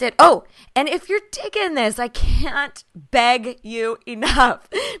think that's it. Oh, and if you're digging this, I can't beg you enough.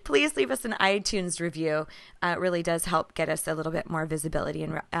 Please leave us an iTunes review. It really does help get us a little bit more visibility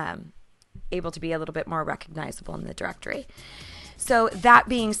and able to be a little bit more recognizable in the directory. So that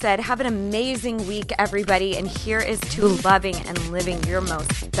being said, have an amazing week, everybody. And here is to loving and living your most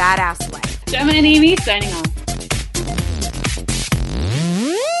badass life. Gemma and Amy signing off.